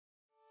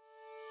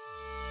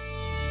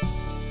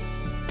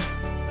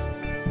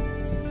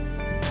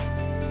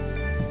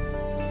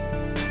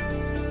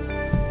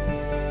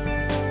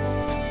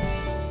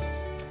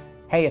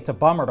Hey, it's a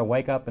bummer to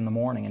wake up in the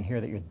morning and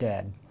hear that you're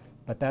dead,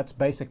 but that's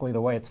basically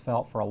the way it's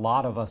felt for a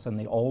lot of us in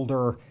the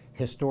older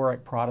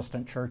historic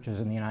Protestant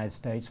churches in the United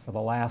States for the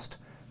last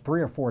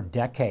 3 or 4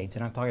 decades.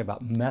 And I'm talking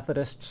about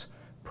Methodists,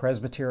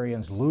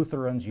 Presbyterians,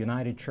 Lutherans,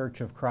 United Church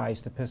of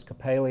Christ,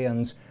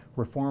 Episcopalians,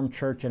 Reformed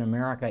Church in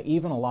America.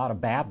 Even a lot of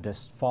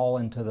Baptists fall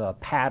into the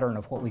pattern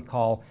of what we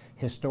call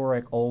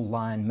historic old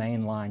line,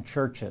 mainline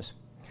churches.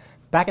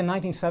 Back in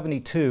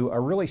 1972, a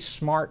really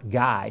smart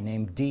guy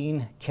named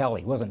Dean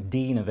Kelly, he wasn't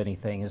dean of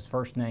anything, his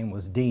first name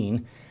was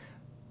Dean,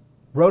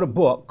 wrote a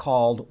book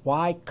called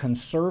Why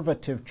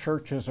Conservative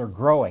Churches Are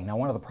Growing. Now,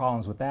 one of the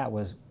problems with that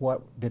was,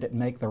 what did it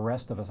make the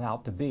rest of us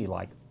out to be,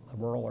 like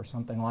liberal or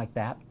something like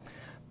that?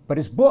 But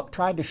his book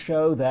tried to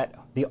show that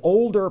the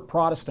older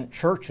Protestant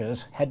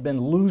churches had been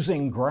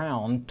losing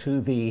ground to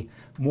the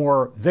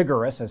more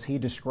vigorous, as he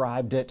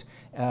described it,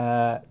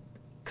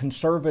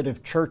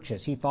 conservative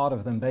churches. He thought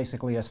of them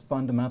basically as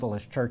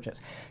fundamentalist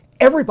churches.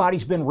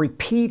 Everybody's been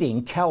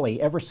repeating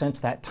Kelly ever since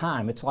that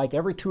time. It's like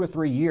every 2 or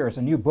 3 years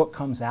a new book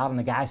comes out and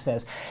the guy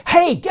says,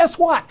 hey, guess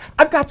what?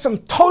 I've got some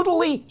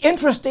totally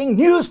interesting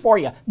news for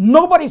you.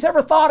 Nobody's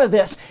ever thought of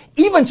this.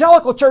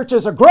 Evangelical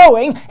churches are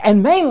growing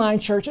and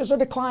mainline churches are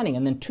declining.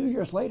 And then 2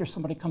 years later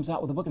somebody comes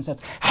out with a book and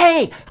says,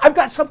 hey, I've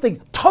got something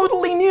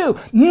totally new.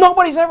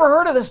 Nobody's ever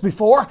heard of this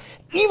before.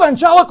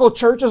 Evangelical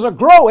churches are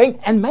growing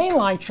and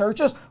mainline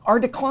churches are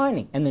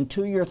declining. And then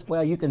 2 years,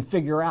 well, you can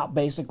figure out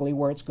basically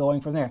where it's going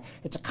from there.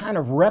 It's a kind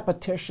of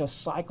repetitious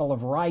cycle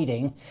of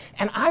writing.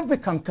 And I've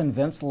become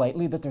convinced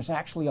lately that there's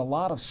actually a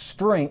lot of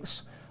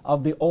strengths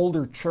of the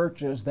older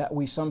churches that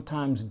we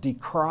sometimes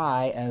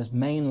decry as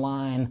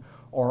mainline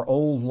or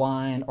old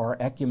line or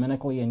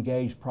ecumenically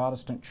engaged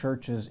Protestant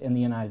churches in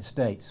the United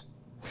States.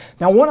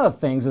 Now, one of the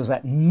things is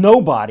that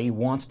nobody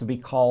wants to be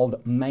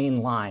called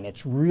mainline.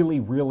 It's really,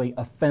 really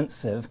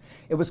offensive.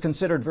 It was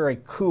considered very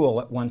cool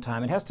at one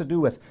time. It has to do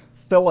with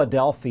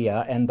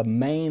Philadelphia and the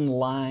main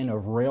line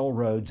of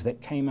railroads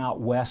that came out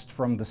west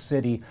from the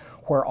city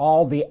where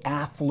all the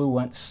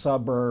affluent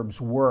suburbs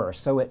were.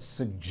 So it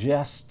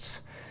suggests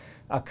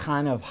a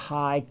kind of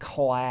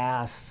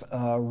high-class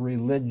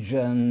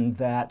religion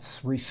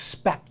that's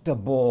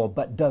respectable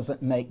but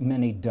doesn't make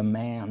many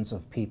demands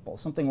of people.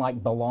 Something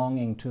like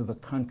belonging to the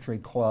country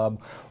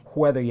club,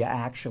 whether you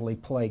actually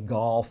play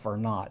golf or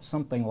not.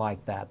 Something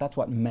like that. That's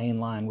what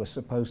mainline was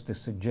supposed to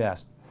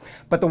suggest.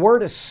 But the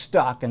word is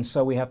stuck, and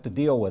so we have to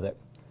deal with it.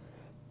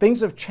 Things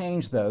have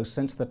changed, though,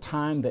 since the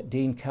time that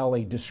Dean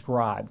Kelly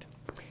described.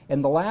 In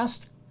the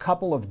last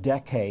couple of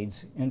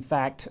decades, in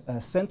fact,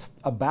 since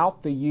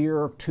about the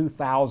year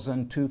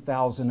 2000,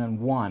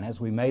 2001, as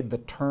we made the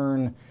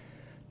turn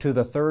to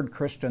the third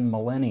Christian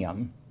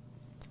millennium,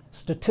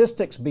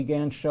 statistics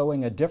began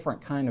showing a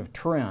different kind of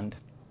trend.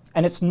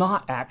 And it's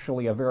not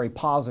actually a very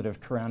positive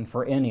trend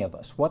for any of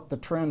us. What the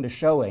trend is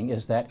showing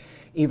is that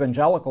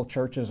evangelical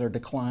churches are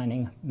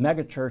declining,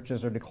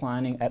 megachurches are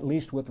declining, at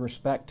least with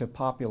respect to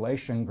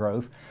population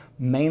growth.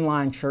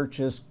 Mainline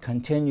churches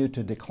continue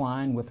to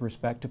decline with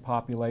respect to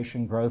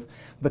population growth.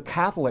 The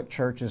Catholic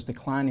Church is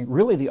declining.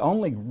 Really, the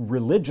only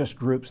religious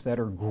groups that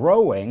are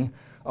growing,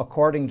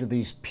 according to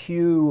these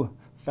Pew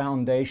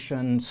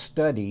Foundation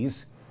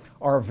studies,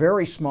 are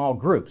very small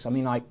groups. I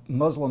mean, like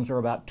Muslims are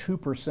about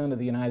 2% of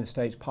the United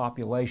States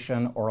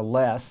population or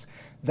less.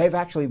 They've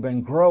actually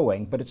been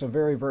growing, but it's a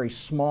very, very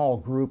small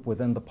group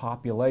within the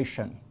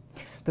population.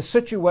 The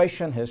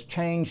situation has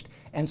changed,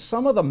 and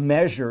some of the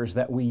measures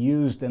that we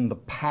used in the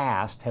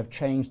past have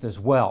changed as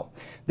well.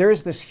 There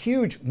is this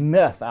huge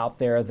myth out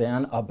there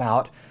then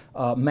about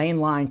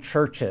mainline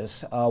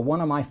churches.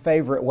 One of my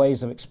favorite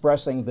ways of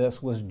expressing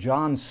this was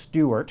Jon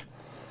Stewart.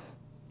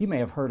 You may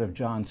have heard of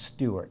Jon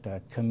Stewart,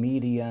 a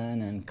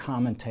comedian and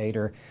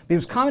commentator. He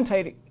was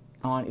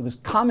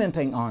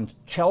commenting on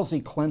Chelsea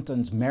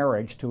Clinton's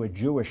marriage to a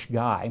Jewish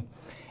guy,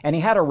 and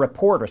he had a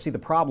reporter. See, the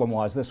problem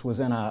was this was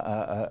in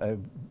a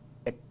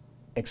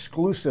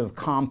exclusive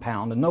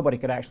compound, and nobody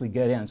could actually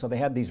get in. So they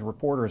had these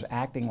reporters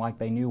acting like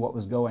they knew what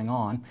was going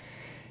on.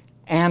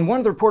 And one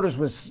of the reporters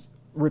was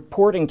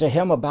reporting to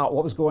him about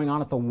what was going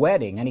on at the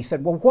wedding. And he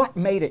said, well, what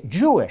made it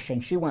Jewish?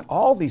 And she went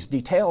all these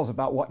details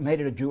about what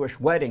made it a Jewish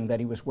wedding, that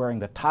he was wearing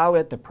the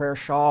tallit, the prayer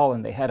shawl,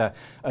 and they had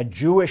a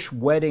Jewish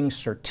wedding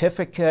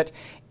certificate,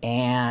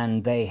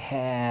 and they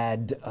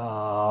had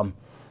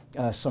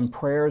some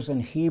prayers in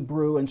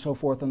Hebrew and so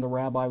forth, and the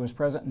rabbi was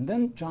present. And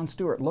then Jon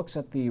Stewart looks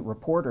at the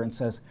reporter and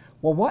says,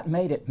 well, what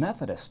made it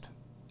Methodist?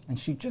 And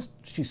she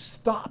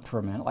stopped for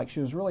a minute, like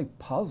she was really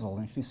puzzled,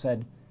 and she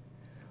said,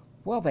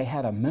 well, they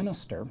had a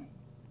minister.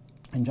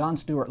 And Jon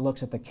Stewart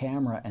looks at the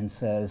camera and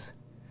says,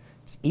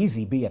 it's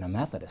easy being a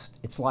Methodist.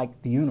 It's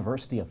like the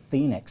University of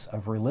Phoenix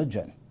of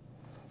religion.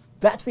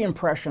 That's the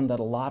impression that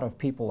a lot of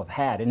people have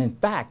had. And in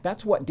fact,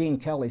 that's what Dean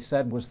Kelly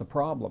said was the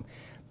problem.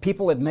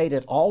 People had made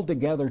it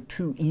altogether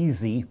too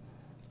easy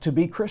to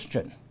be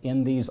Christian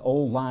in these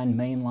old line,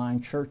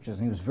 mainline churches.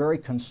 And he was very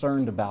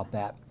concerned about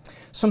that.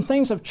 Some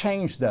things have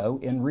changed, though,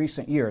 in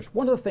recent years.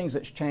 One of the things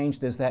that's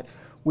changed is that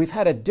we've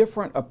had a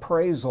different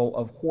appraisal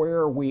of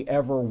where we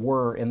ever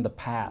were in the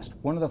past.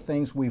 One of the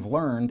things we've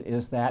learned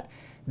is that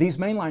these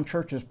mainline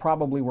churches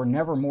probably were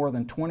never more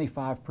than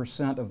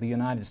 25% of the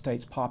United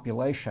States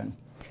population.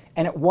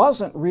 And it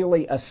wasn't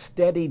really a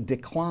steady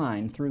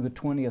decline through the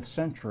 20th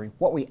century.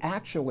 What we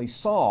actually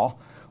saw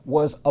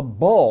was a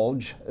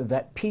bulge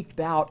that peaked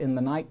out in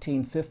the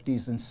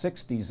 1950s and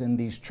 60s in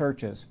these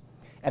churches.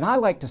 And I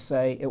like to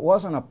say it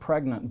wasn't a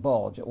pregnant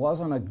bulge. It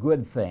wasn't a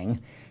good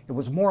thing. It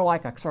was more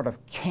like a sort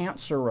of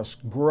cancerous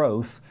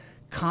growth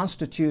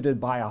constituted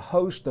by a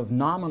host of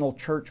nominal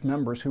church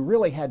members who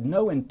really had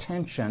no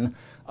intention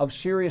of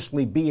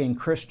seriously being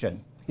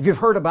Christian. If you've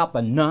heard about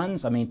the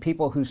nuns, I mean,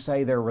 people who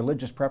say their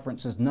religious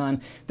preference is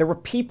none, there were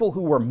people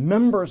who were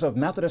members of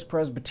Methodist,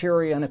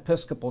 Presbyterian,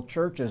 Episcopal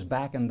churches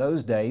back in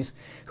those days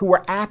who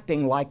were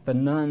acting like the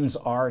nuns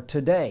are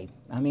today.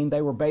 I mean,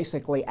 they were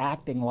basically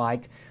acting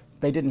like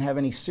they didn't have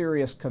any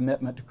serious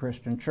commitment to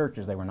Christian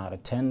churches. They were not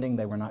attending,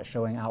 they were not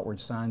showing outward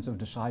signs of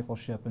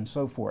discipleship, and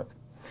so forth.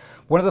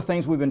 One of the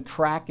things we've been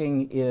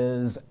tracking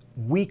is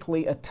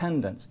weekly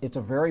attendance. It's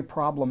a very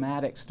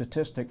problematic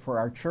statistic for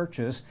our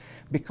churches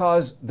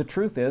because the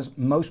truth is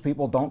most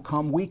people don't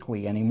come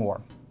weekly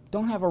anymore.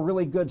 Don't have a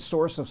really good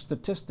source of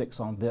statistics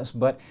on this,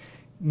 but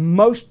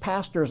most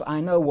pastors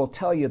I know will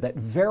tell you that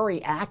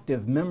very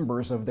active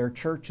members of their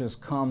churches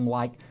come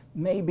like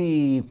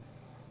maybe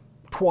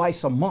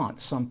twice a month,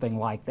 something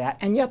like that,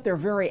 and yet they're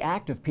very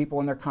active people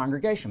in their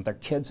congregation. Their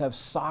kids have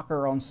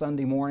soccer on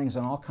Sunday mornings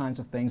and all kinds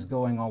of things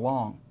going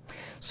along.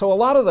 So a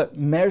lot of the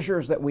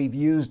measures that we've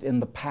used in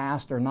the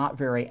past are not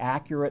very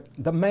accurate.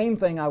 The main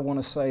thing I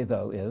want to say,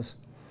 though, is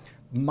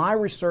my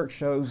research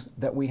shows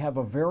that we have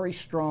a very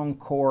strong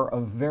core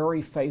of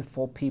very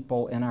faithful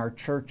people in our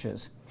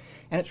churches.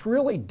 And it's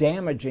really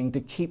damaging to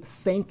keep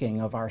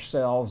thinking of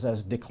ourselves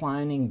as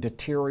declining,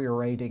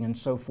 deteriorating, and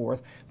so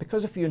forth,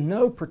 because if you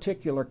know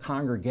particular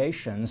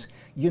congregations,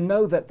 you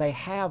know that they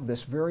have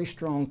this very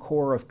strong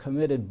core of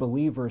committed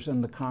believers in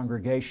the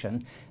congregation.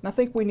 And I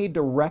think we need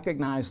to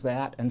recognize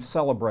that and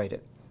celebrate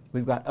it.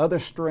 We've got other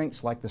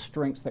strengths, like the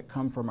strengths that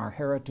come from our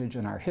heritage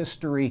and our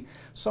history,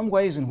 some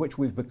ways in which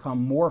we've become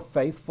more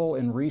faithful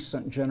in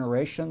recent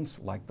generations,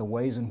 like the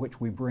ways in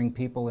which we bring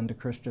people into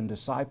Christian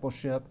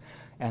discipleship,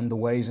 and the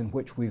ways in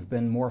which we've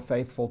been more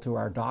faithful to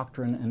our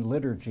doctrine and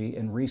liturgy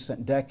in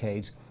recent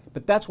decades.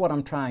 But that's what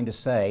I'm trying to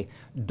say.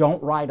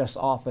 Don't write us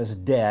off as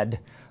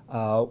dead.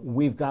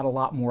 We've got a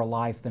lot more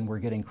life than we're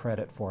getting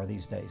credit for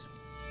these days.